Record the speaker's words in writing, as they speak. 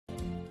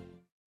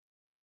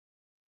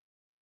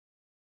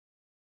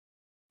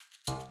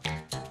You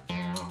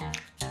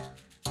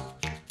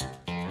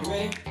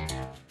ready?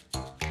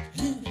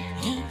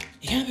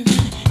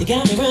 You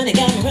got me running,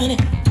 got me running.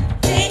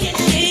 Shake it,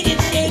 shake it,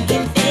 shake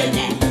it, shake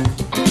it.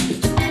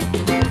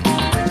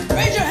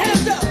 Raise your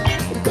hands up.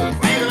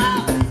 Raise them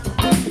up.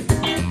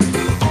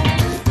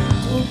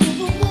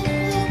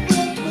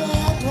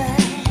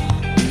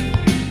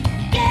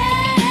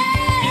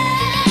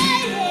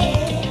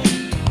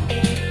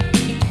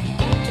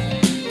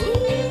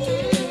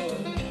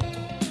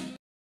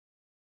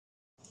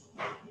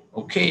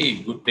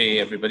 Okay, good day,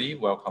 everybody.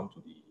 Welcome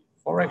to the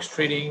Forex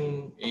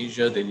Trading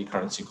Asia Daily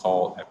Currency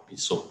Call,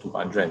 episode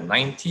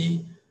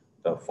 290,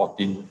 the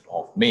 14th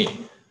of May.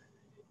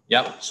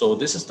 Yep, so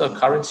this is the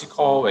currency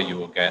call where you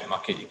will get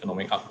market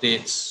economic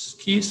updates,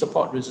 key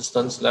support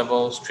resistance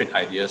levels, trade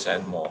ideas,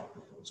 and more.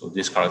 So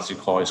this currency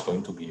call is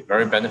going to be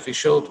very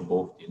beneficial to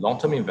both the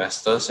long-term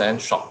investors and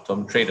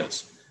short-term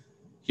traders.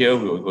 Here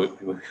we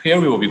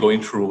will be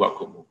going through what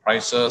could move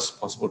prices,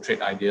 possible trade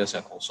ideas,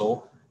 and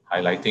also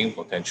highlighting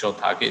potential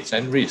targets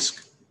and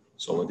risk.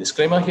 So a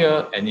disclaimer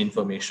here, any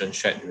information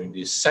shared during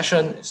this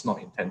session is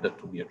not intended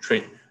to be a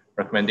trade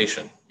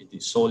recommendation. It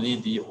is solely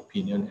the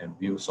opinion and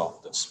views of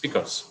the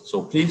speakers.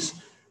 So please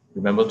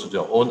remember to do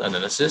your own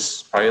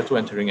analysis prior to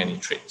entering any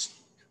trades.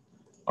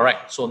 All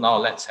right, so now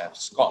let's have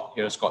Scott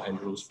here, Scott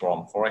Andrews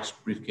from Forex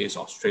Briefcase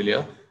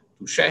Australia,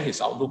 to share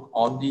his outlook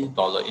on the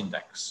dollar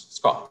index.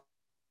 Scott.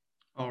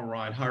 All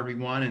right, hi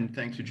everyone, and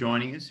thanks for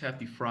joining us.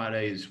 Happy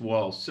Friday as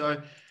well.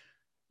 So,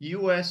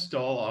 US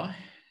dollar,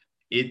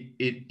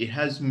 it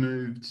has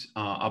moved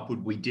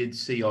upward. We did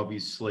see,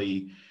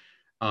 obviously,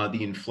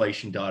 the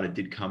inflation data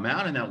did come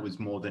out, and that was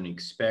more than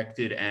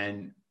expected.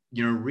 And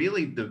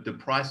really, the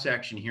price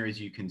action here, as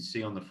you can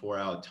see on the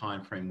 4-hour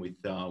time frame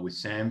with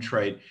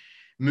Samtrade,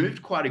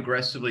 moved quite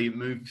aggressively. It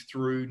moved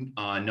through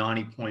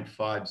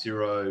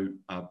 90.50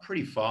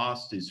 pretty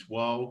fast as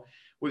well.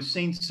 We've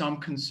seen some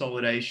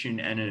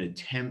consolidation and an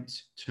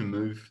attempt to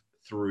move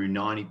through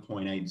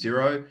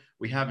 90.80.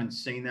 We haven't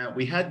seen that.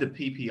 We had the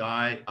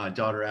PPI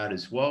data out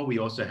as well. We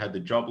also had the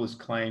jobless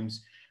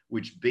claims,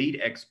 which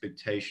beat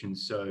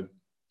expectations. So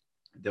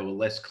there were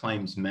less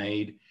claims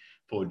made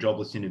for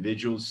jobless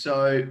individuals.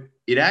 So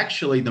it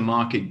actually, the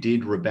market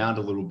did rebound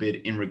a little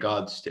bit in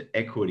regards to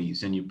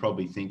equities. And you're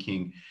probably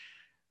thinking,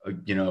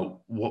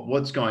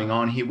 what's going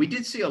on here? We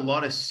did see a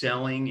lot of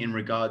selling in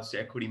regards to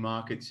equity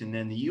markets, and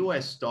then the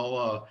US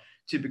dollar,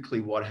 typically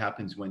what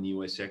happens when the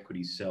US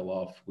equities sell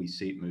off, we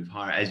see it move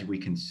higher, as we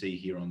can see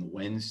here on the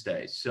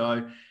Wednesday.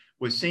 So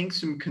we're seeing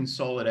some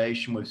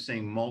consolidation. We're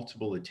seeing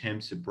multiple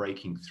attempts at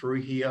breaking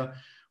through here.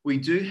 We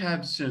do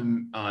have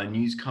some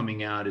news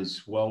coming out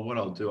as well. What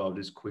I'll do, I'll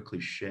just quickly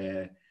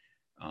share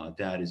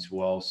that as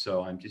well.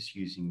 So I'm just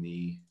using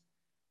the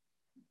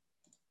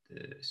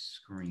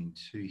screen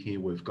two here.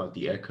 We've got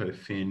the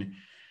ECOFIN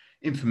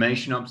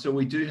information up. So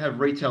we do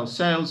have retail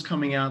sales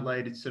coming out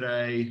later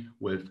today.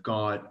 We've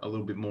got a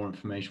little bit more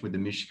information with the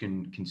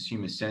Michigan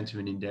Consumer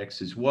Sentiment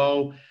Index as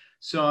well.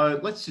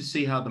 So let's just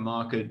see how the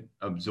market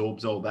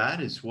absorbs all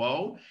that as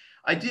well.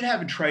 I did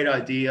have a trade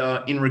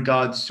idea in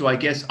regards to, I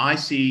guess I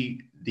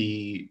see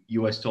the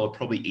US dollar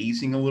probably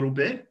easing a little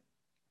bit.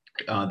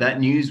 That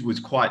news was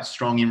quite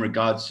strong in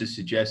regards to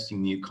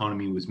suggesting the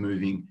economy was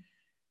moving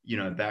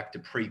back to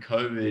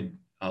pre-COVID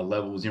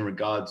levels in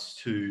regards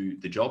to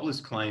the jobless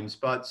claims.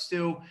 But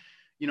still,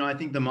 I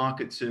think the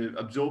markets are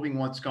absorbing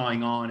what's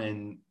going on.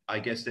 And I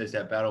guess there's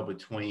that battle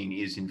between,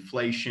 is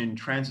inflation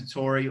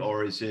transitory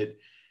or is it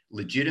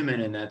legitimate?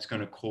 And that's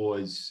going to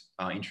cause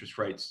interest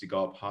rates to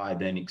go up higher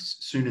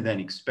sooner than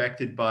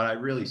expected. But I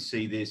really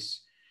see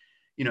this,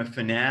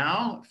 for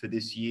now, for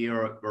this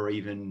year or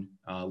even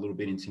a little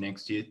bit into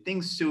next year,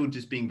 things still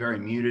just being very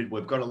muted.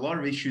 We've got a lot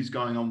of issues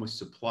going on with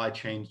supply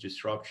chain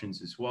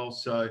disruptions as well.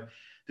 So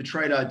the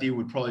trade idea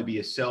would probably be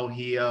a sell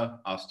here,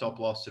 our stop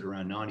loss at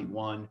around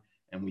 91,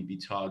 and we'd be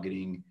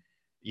targeting,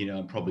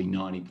 probably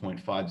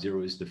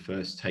 90.50 is the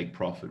first take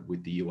profit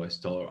with the US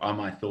dollar. Are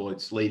my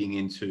thoughts leading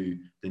into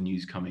the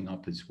news coming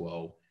up as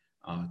well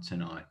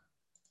tonight.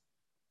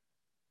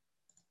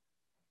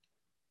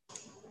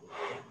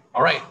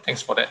 All right,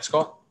 thanks for that,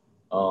 Scott.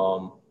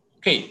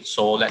 Okay,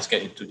 so let's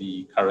get into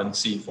the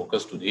currency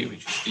focus today,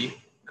 which is the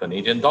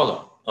Canadian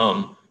dollar.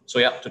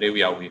 Today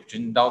we are with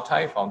Jin Dao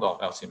Tai, founder of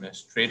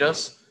LCMS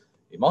Traders,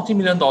 a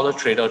multi-million-dollar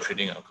trader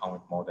trading an account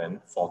with more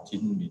than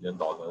 $14 million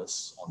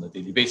on a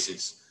daily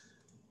basis.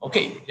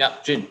 Okay,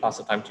 Jin, pass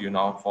the time to you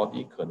now for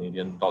the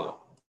Canadian dollar.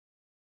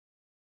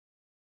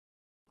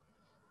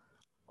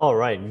 All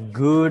right,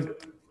 good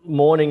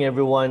morning,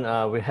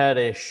 everyone. We had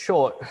a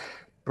short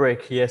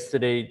break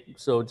yesterday,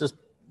 so just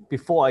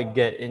before I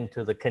get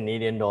into the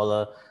Canadian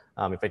dollar,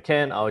 if I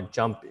can, I'll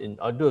jump in.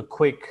 I'll do a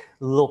quick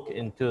look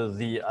into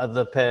the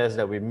other pairs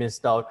that we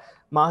missed out.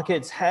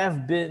 Markets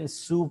have been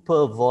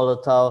super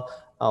volatile.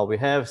 We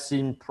have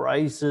seen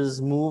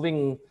prices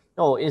moving,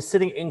 it's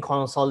sitting in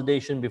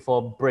consolidation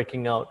before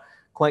breaking out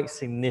quite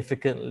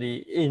significantly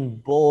in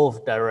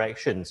both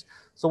directions.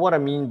 So what I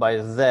mean by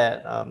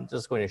that, I'm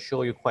just going to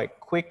show you quite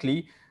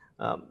quickly.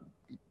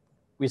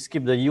 we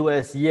skipped the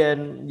US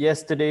yen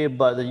yesterday,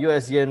 but the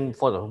US yen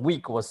for the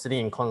week was sitting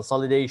in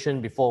consolidation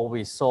before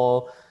we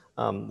saw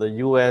the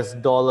US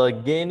dollar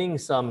gaining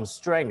some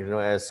strength.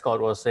 As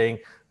Scott was saying,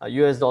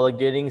 US dollar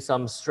gaining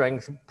some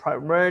strength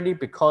primarily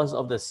because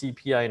of the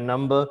CPI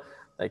number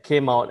that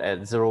came out at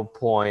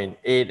 0.8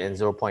 and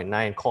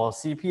 0.9 core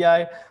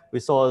CPI.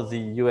 We saw the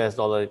US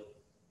dollar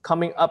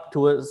coming up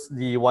towards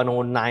the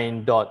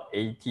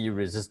 109.80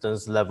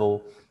 resistance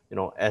level,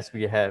 as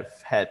we have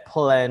had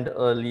planned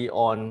early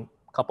on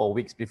a couple of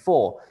weeks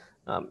before.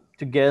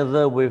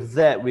 Together with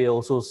that, we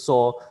also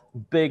saw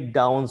big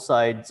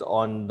downsides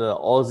on the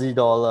Aussie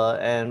dollar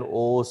and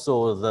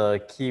also the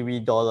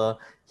Kiwi dollar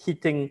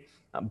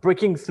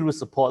breaking through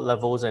support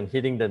levels and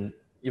hitting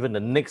even the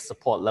next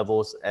support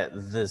levels at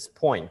this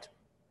point.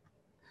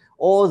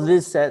 All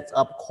this sets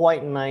up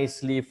quite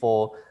nicely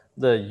for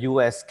the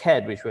US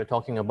CAD, which we're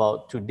talking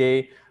about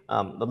today.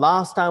 The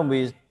last time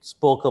we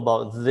spoke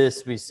about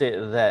this, we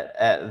said that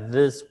at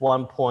this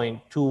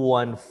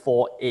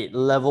 1.2148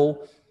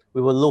 level,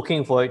 we were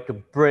looking for it to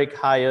break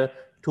higher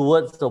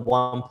towards the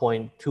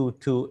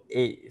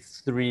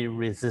 1.2283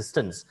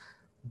 resistance.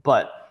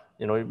 But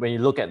when you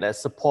look at that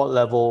support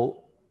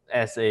level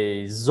as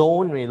a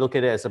zone, when you look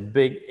at it as a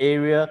big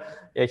area,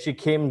 it actually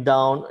came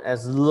down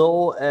as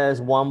low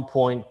as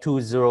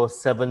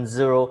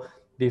 1.2070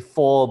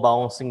 before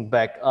bouncing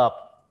back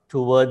up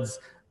towards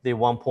the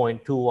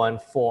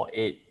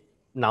 1.2148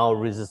 now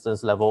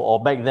resistance level,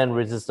 or back then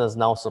resistance,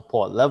 now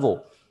support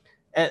level.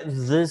 At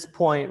this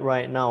point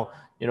right now,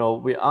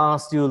 we are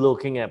still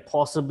looking at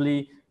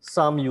possibly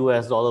some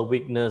US dollar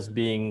weakness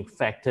being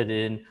factored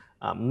in,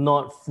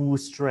 not full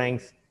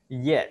strength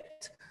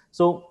yet.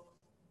 So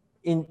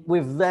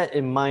with that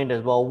in mind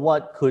as well,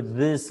 what could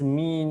this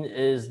mean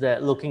is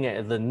that looking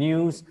at the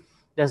news,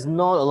 there's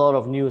not a lot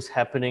of news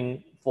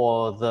happening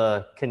for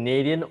the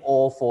Canadian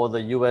or for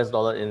the US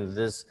dollar in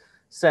this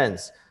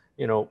sense.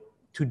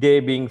 Today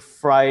being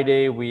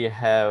Friday, we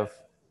have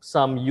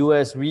some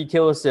US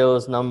retail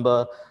sales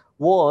number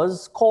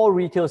core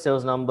retail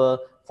sales number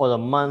for the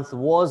month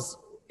was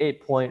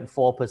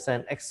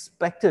 8.4%,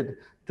 expected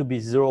to be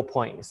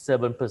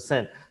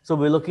 0.7%. So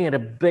we're looking at a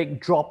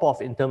big drop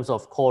off in terms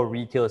of core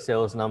retail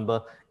sales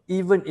number.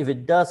 Even if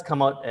it does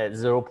come out at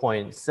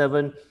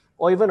 0.7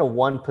 or even a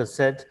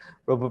 1%,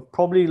 we're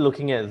probably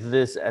looking at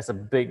this as a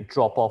big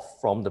drop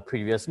off from the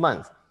previous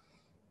month.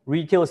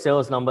 Retail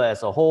sales number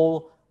as a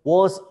whole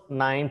was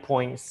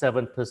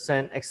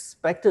 9.7%,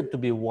 expected to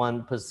be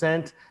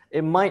 1%.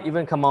 It might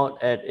even come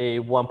out at a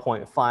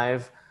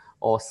 1.5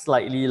 or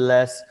slightly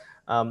less.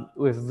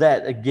 With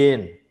that,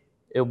 again,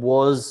 it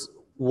was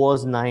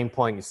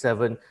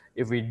 9.7.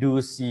 If we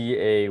do see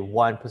a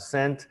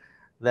 1%,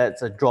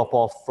 that's a drop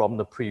off from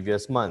the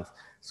previous month.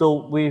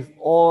 So with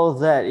all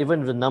that, even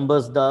if the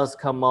numbers does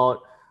come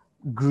out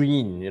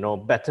green,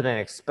 better than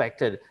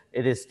expected,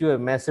 it is still a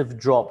massive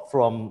drop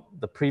from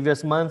the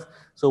previous month.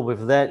 So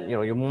with that,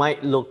 you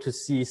might look to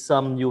see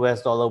some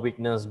US dollar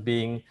weakness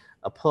being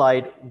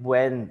applied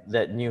when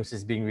that news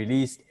is being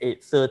released,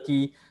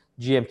 8:30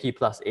 GMT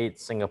plus 8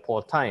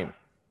 Singapore time.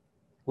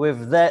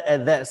 With that,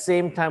 at that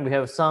same time, we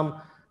have some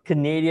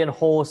Canadian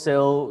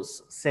wholesale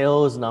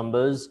sales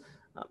numbers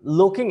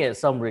looking at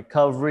some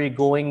recovery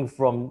going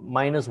from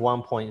minus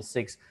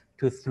 1.6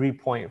 to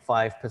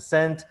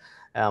 3.5%.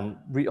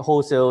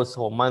 Wholesales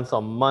for month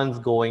on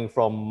month going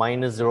from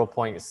minus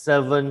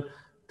 0.7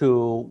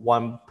 to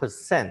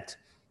 1%.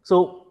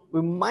 So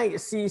we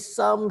might see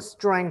some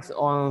strength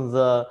on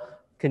the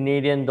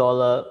Canadian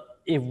dollar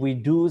if we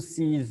do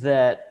see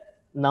that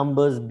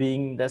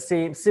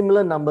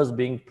similar numbers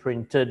being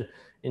printed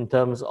in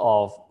terms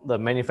of the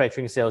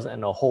manufacturing sales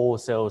and the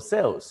wholesale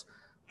sales.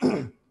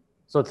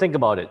 So think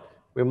about it.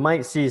 We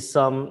might see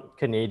some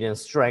Canadian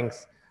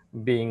strength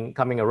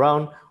coming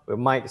around. We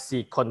might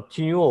see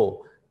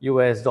continual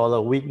US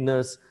dollar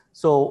weakness.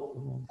 So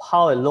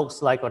how it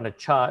looks like on the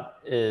chart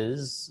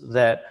is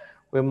that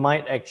we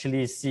might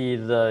actually see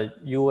the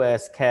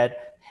US CAD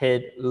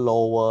head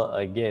lower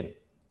again,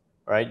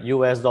 right?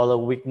 US dollar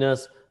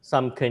weakness,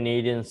 some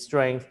Canadian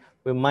strength.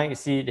 We might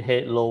see it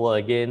head lower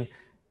again,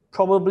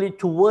 probably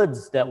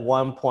towards that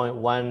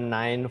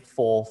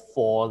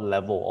 1.1944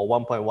 level or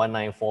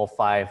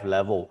 1.1945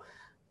 level.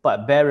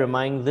 But bear in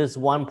mind, this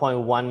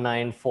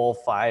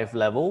 1.1945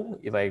 level,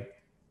 if I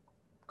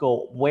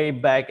go way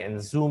back and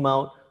zoom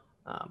out,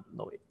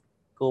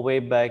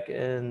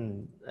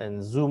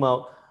 zoom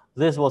out,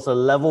 this was a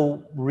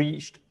level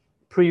reached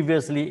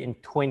previously in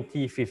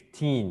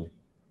 2015.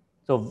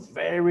 So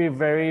very,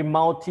 very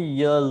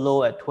multi-year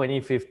low at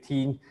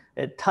 2015.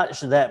 It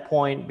touched that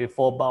point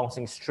before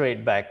bouncing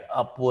straight back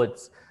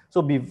upwards.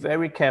 So be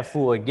very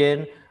careful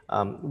again.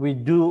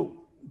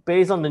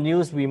 Based on the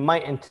news, we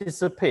might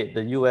anticipate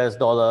the US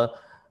dollar,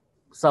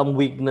 some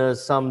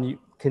weakness, some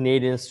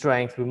Canadian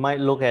strength. We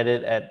might look at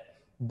it at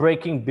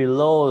breaking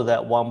below that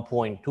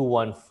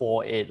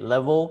 1.2148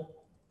 level.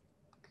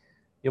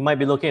 You might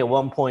be looking at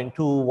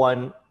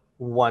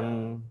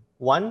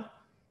 1.2111,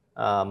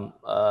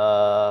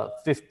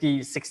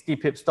 50, 60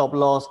 pip stop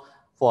loss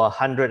for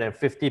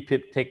 150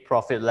 pip take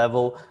profit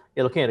level.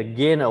 You're looking at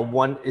again a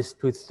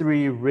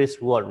 1:3 risk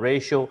reward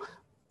ratio,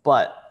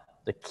 but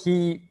the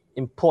key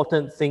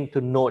important thing to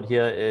note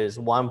here is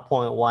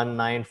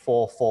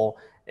 1.1944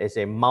 is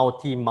a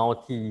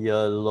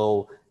multi-year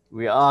low.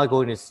 We are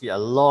going to see a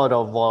lot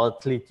of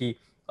volatility,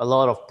 a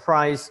lot of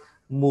price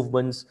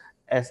movements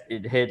as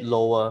it head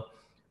lower.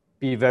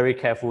 Be very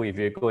careful if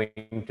you're going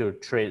to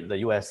trade the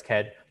US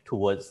CAD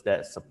towards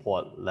that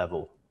support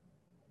level.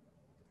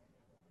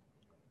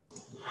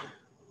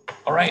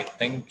 All right,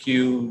 thank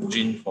you,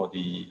 Jin, for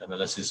the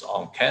analysis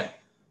on CAD.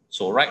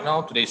 So right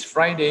now, today's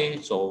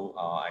Friday, so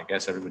I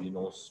guess everybody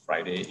knows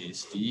Friday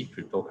is the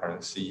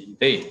cryptocurrency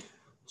day.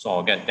 So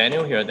I'll get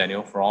Daniel here,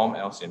 Daniel from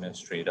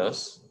LCMS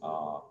Traders,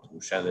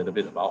 to share a little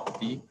bit about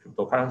the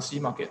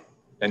cryptocurrency market.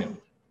 Daniel.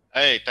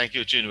 Hey, thank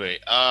you, Jinwei.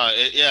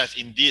 Yes,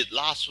 indeed,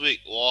 last week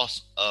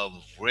was a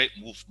great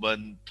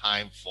movement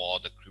time for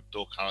the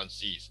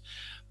cryptocurrencies.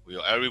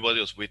 Everybody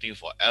was waiting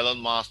for Elon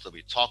Musk to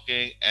be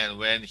talking, and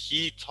when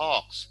he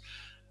talks,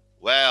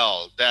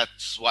 well,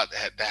 that's what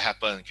that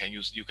happened.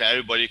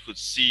 Everybody could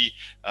see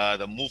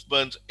the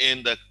movement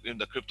in the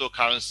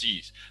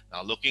cryptocurrencies.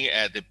 Now, looking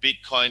at the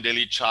Bitcoin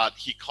daily chart,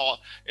 he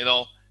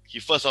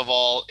first of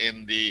all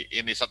in the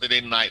Saturday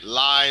Night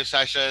Live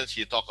sessions,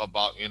 he talked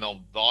about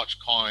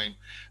Dogecoin,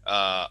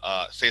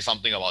 say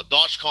something about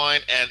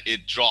Dogecoin, and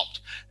it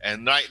dropped.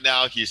 And right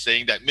now he's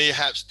saying that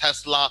perhaps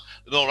Tesla,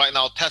 right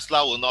now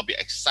Tesla will not be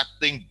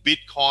accepting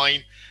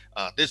Bitcoin.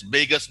 This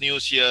biggest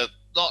news here,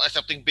 not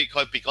accepting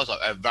Bitcoin because of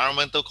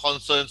environmental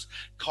concerns,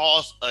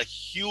 caused a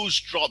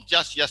huge drop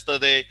just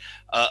yesterday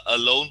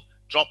alone,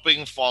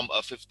 dropping from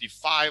a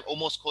 55,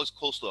 almost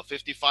close to a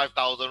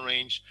 55,000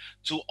 range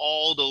to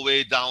all the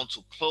way down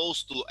to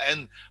close to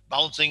and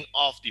bouncing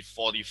off the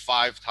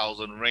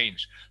 45,000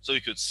 range. So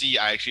you could see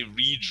I actually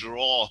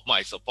redraw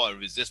my support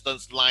and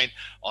resistance line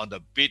on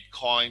the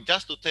Bitcoin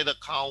just to take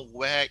account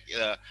where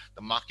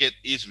the market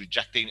is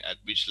rejecting at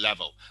which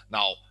level.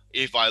 Now,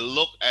 if I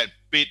look at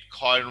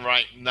Bitcoin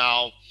right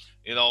now,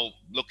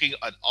 looking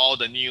at all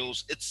the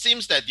news, it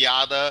seems that the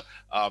other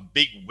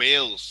big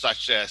whales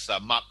such as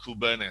Mark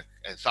Cuban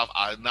and stuff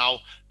are now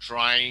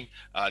trying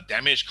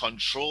damage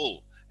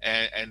control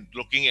and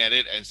looking at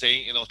it and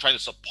saying, trying to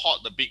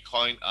support the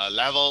Bitcoin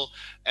level,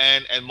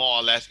 and more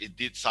or less it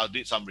did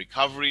some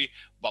recovery.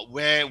 But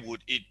where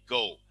would it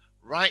go?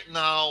 Right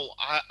now,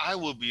 I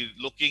will be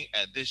looking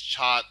at this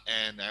chart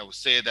and I would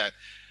say that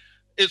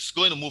it's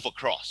going to move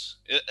across.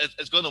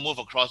 It's going to move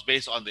across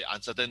based on the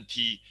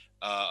uncertainty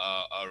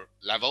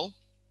level.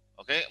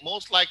 Okay,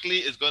 most likely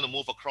it's going to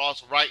move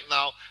across right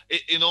now.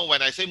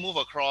 When I say move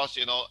across,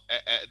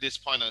 at this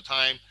point in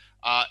time,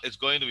 it's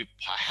going to be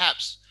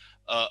perhaps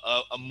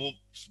a move.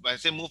 When I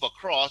say move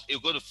across, it's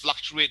going to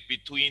fluctuate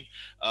between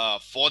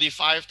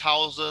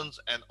 45,000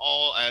 and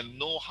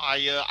no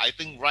higher. I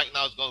think right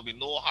now it's going to be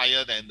no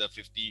higher than the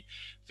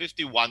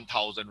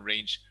 51,000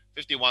 range.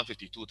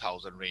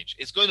 52,000 range.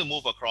 It's going to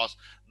move across,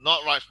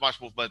 not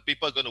much movement.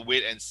 People are going to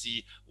wait and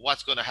see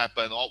what's going to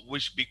happen, or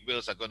which big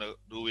whales are going to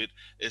do it.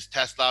 Is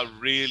Tesla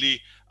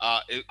really,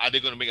 are they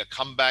going to make a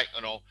comeback?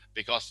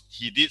 Because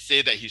he did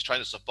say that he's trying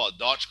to support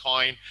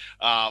Dogecoin,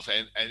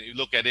 and you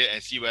look at it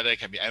and see whether it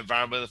can be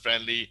environment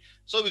friendly.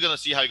 So we're going to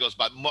see how it goes.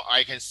 But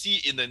I can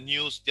see in the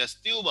news, there's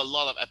still a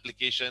lot of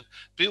application.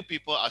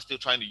 People are still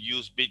trying to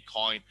use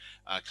Bitcoin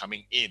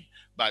coming in.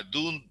 But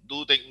do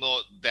take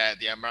note that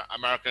the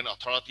American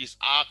authorities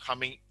are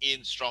coming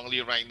in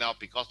strongly right now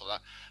because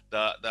of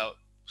the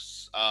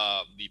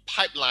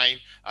pipeline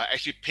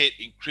actually paid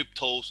in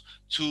cryptos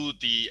to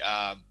the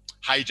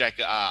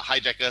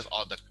hijackers,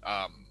 or the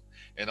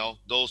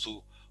those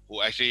who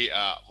actually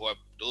who have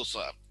those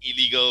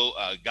illegal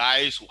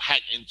guys who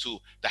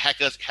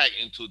hackers hack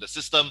into the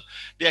system.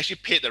 They actually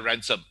paid the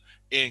ransom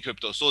in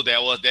crypto. So there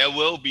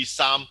will be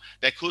some,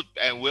 could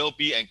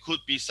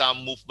be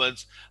some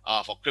movements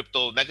for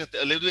crypto,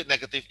 a little bit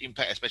negative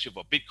impact, especially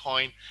for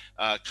Bitcoin,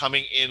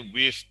 coming in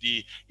with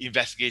the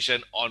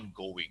investigation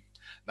ongoing.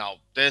 Now,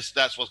 that's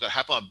what's going to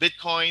happen on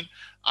Bitcoin.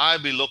 I'll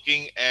be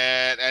looking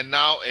at, and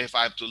now if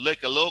I have to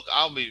take a look,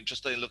 I'll be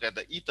interested in looking at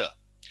the Ether.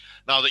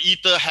 Now, the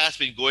Ether has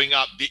been going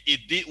up.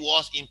 It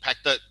was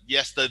impacted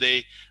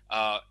yesterday.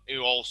 It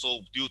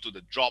also due to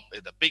the drop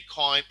in the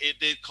Bitcoin.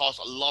 It did cause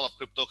a lot of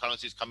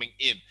cryptocurrencies coming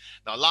in.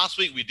 Now, last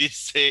week we did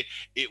say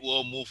it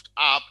will move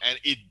up, and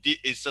it did.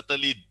 It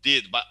certainly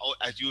did. But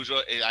as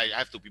usual, I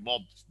have to be more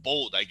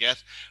bold, I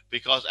guess,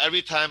 because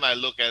every time I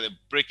look at it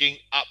breaking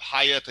up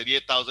higher,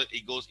 38,000,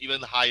 it goes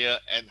even higher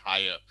and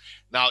higher.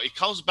 Now it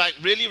comes back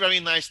really very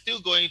nice,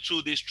 still going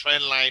through this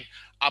trend line,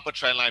 upper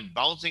trend line,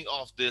 bouncing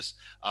off this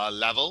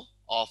level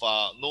of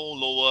no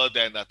lower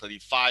than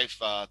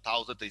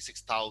 35,000,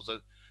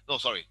 36,000. No,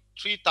 sorry,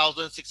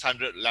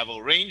 3,600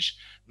 level range.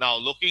 Now,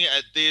 looking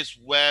at this,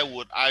 where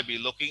would I be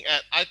looking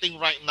at? I think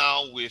right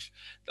now with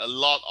a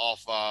lot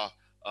of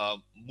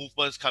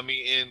movements coming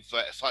in,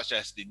 such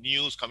as the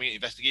news coming in,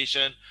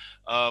 investigation,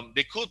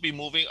 they could be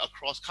moving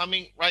across,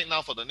 coming right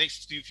now for the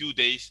next few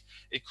days.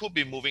 It could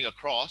be moving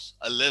across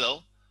a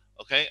little,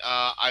 Okay,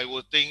 I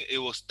would think it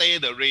will stay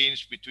in the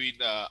range between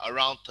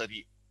around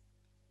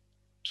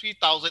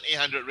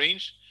 33,800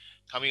 range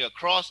coming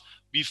across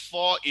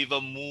before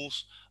even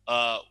moves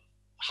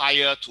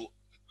higher to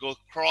go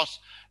cross,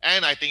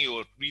 and I think it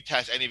will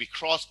retest, and if it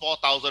cross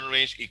 4,000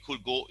 range it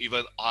could go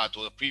even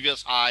to the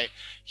previous high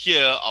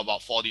here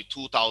about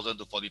 42,000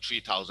 to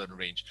 43,000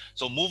 range.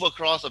 So move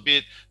across a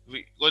bit,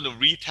 we're going to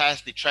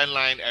retest the trend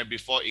line, and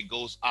before it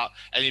goes up,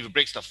 and if it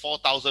breaks the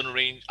 4,000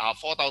 range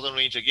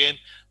again,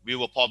 we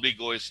will probably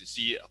go and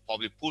see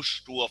probably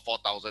push to a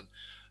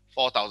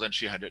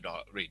 4,300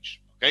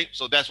 range. Okay,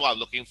 so that's what I'm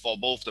looking for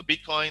both the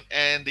Bitcoin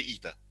and the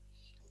Ether.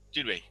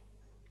 Jinwei.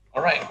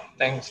 All right,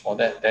 thanks for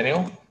that,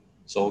 Daniel.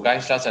 So,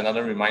 guys, just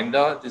another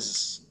reminder: this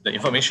is the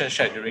information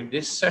shared during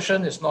this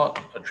session is not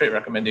a trade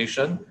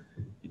recommendation.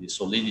 It is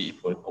solely the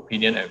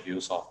opinion and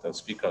views of the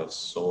speakers.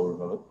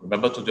 So,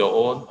 remember to do your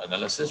own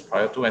analysis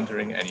prior to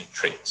entering any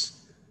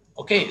trades.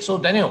 Okay, so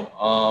Daniel,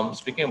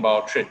 speaking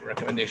about trade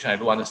recommendation, I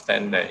do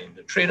understand that in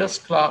the Traders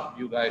Club,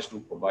 you guys do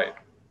provide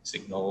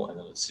signal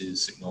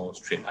analysis, signals,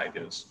 trade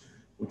ideas.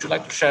 Would you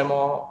like to share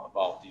more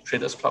about the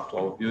Traders Club to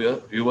our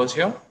viewers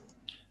here?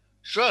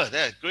 Sure,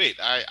 that's great.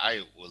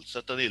 I will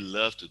certainly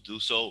love to do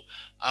so.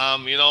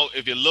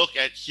 If you look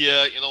at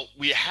here,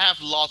 we have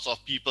lots of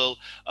people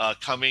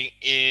coming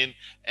in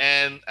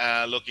and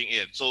looking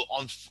in. So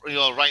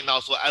right now,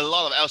 so a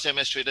lot of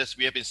LCMS traders,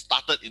 we have been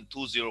started in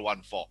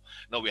 2014.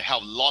 We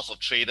have lots of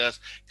traders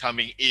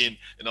coming in,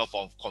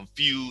 from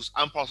confused,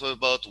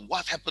 unprofitable to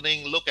what's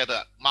happening, look at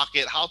the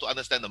market, how to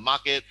understand the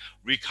market,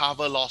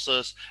 recover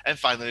losses, and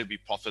finally be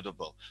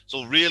profitable.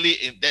 So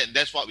really,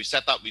 that's what we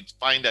set up. We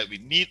find that we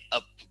need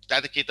a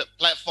dedicated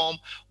platform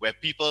where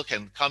people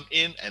can come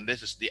in, and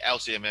this is the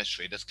LCMS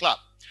Traders Club.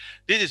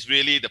 This is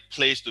really the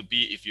place to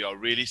be if you are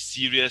really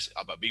serious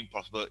about being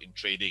profitable in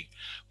trading.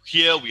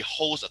 Here we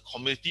host a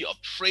community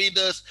of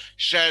traders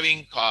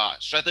sharing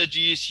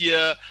strategies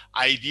here,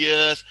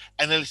 ideas,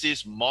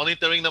 analysis,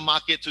 monitoring the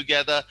market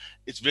together.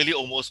 It's really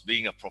almost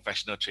being a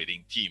professional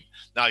trading team.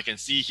 Now you can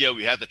see here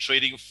we have the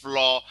trading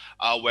floor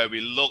where we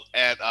look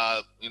at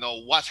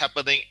what's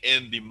happening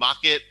in the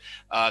market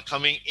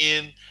coming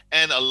in,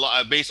 and a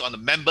lot based on the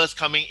members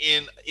coming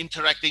in,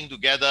 interacting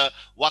together,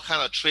 what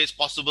kind of trades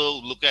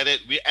possible, look at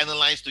it, we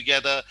analyze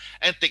together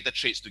and take the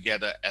trades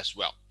together as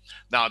well.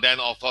 Now, then,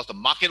 of course, the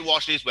market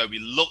watch list where we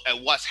look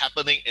at what's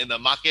happening in the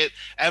market.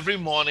 Every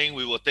morning,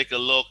 we will take a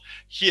look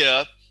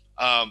here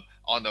on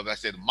the,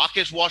 let's say, the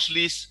market watch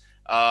list.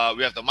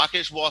 We have the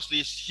market watch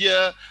list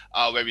here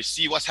where we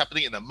see what's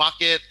happening in the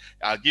market,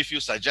 give you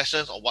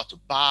suggestions on what to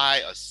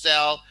buy or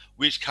sell,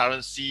 which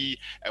currency,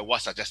 and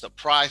what suggested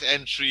price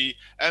entry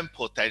and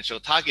potential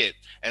target.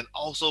 And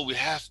also we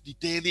have the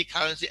daily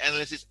currency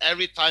analysis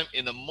every time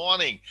in the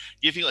morning,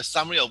 giving you a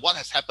summary of what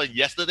has happened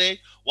yesterday,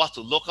 what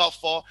to look out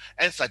for,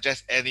 and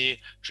suggest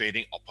any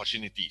trading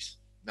opportunities.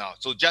 Now,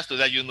 so just to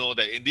let you know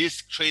that in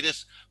this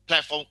Traders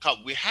Platform Club,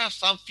 we have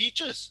some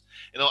features.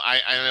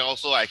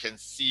 I can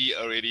see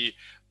already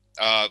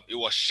it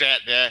was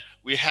shared there.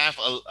 We have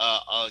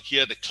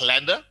here the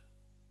calendar.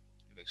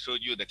 I showed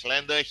you the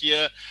calendar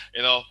here.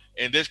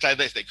 In this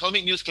calendar, it's the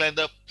economic news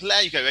calendar.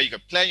 Where you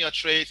can plan your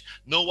trades,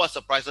 know what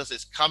surprises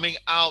is coming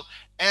out,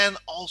 and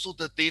also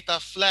the data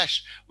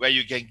flash where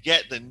you can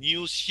get the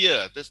news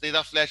here. This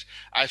data flash,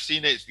 I've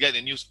seen it get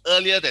the news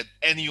earlier than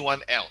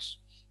anyone else.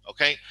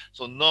 Okay,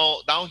 so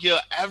down here,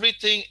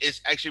 everything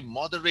is actually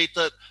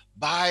moderated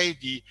by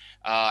the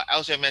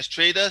LCMS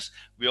traders.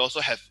 We also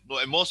have,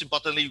 and most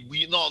importantly,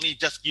 we not only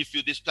just give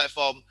you this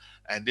platform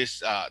and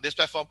this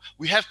platform,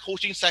 we have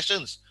coaching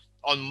sessions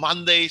on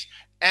Mondays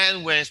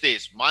and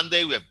Wednesdays.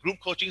 Monday, we have group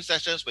coaching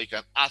sessions where you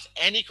can ask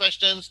any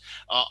questions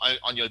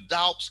on your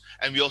doubts,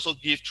 and we also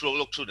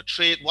look through the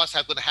trade, what's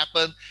going to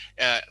happen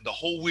the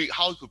whole week,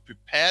 how you could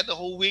prepare the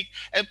whole week,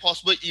 and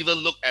possibly even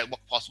look at what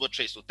possible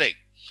trades to take.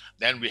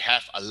 Then we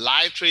have a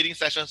live trading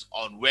sessions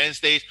on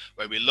Wednesdays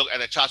where we look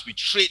at the charts.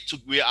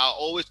 We are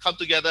always come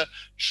together,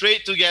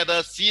 trade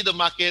together, see the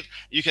market.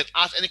 You can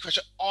ask any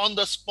question on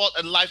the spot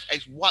and live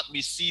as what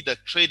we see the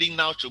trading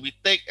now. Should we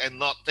take and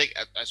not take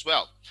as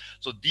well?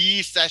 So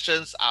these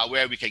sessions are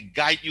where we can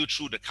guide you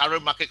through the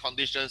current market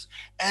conditions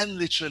and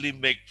literally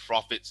make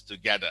profits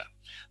together.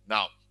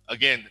 Now,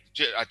 again,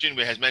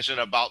 Jinwei has mentioned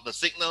about the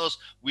signals.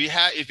 We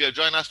have, if you're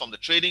joining us from the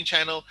trading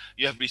channel,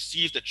 you have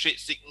received the trade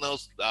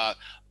signals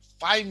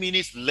 5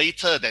 minutes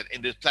later than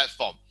in this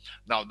platform.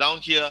 Now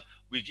down here,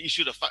 we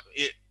issue not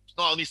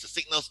only the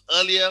signals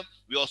earlier,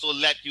 we also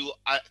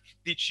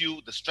teach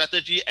you the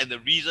strategy and the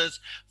reasons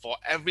for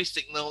every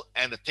signal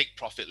and the take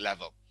profit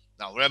level.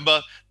 Now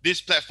remember,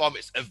 this platform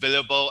is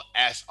available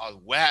as a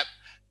web,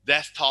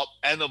 desktop,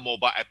 and a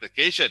mobile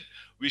application,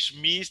 which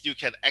means you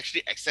can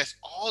actually access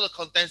all the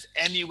contents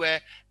anywhere,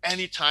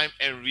 anytime,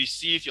 and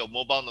receive your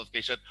mobile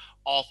notification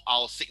of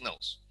our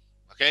signals.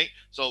 Okay,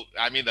 so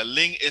the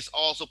link is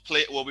also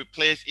will be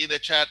placed in the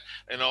chat.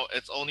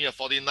 It's only a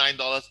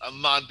 $49 a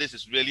month. This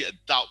is really a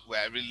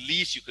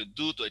least you could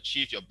do to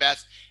achieve your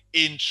best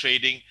in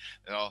trading.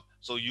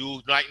 So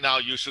right now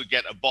you should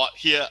get a bot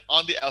here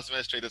on the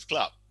LCMS Traders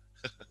Club.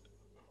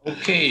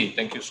 Okay,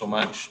 thank you so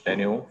much,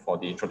 Daniel, for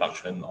the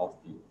introduction of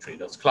the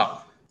Traders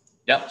Club.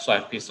 Yeah, so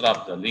I've pasted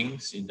up the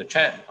links in the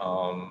chat.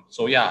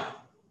 So yeah,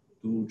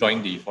 do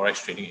join the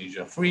Forex Trading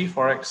Asia free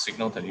Forex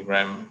Signal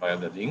Telegram via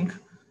the link,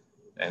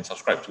 and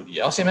subscribe to the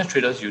LCMS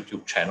Traders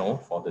YouTube channel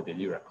for the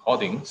daily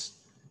recordings.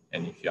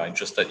 And if you are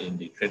interested in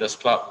the Traders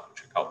Club,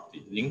 check out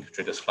the link,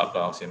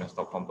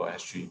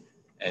 tradersclub.lcms.com.sg.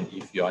 And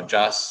if you are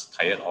just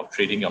tired of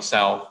trading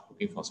yourself,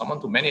 looking for someone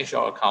to manage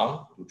your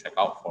account, do check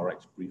out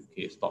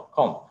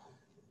forexbriefcase.com.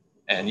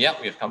 And yeah,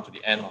 we have come to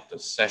the end of the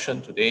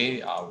session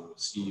today. I will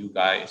see you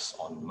guys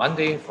on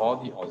Monday for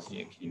the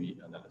Aussie and Kiwi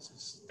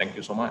analysis. Thank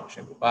you so much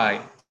and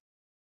goodbye.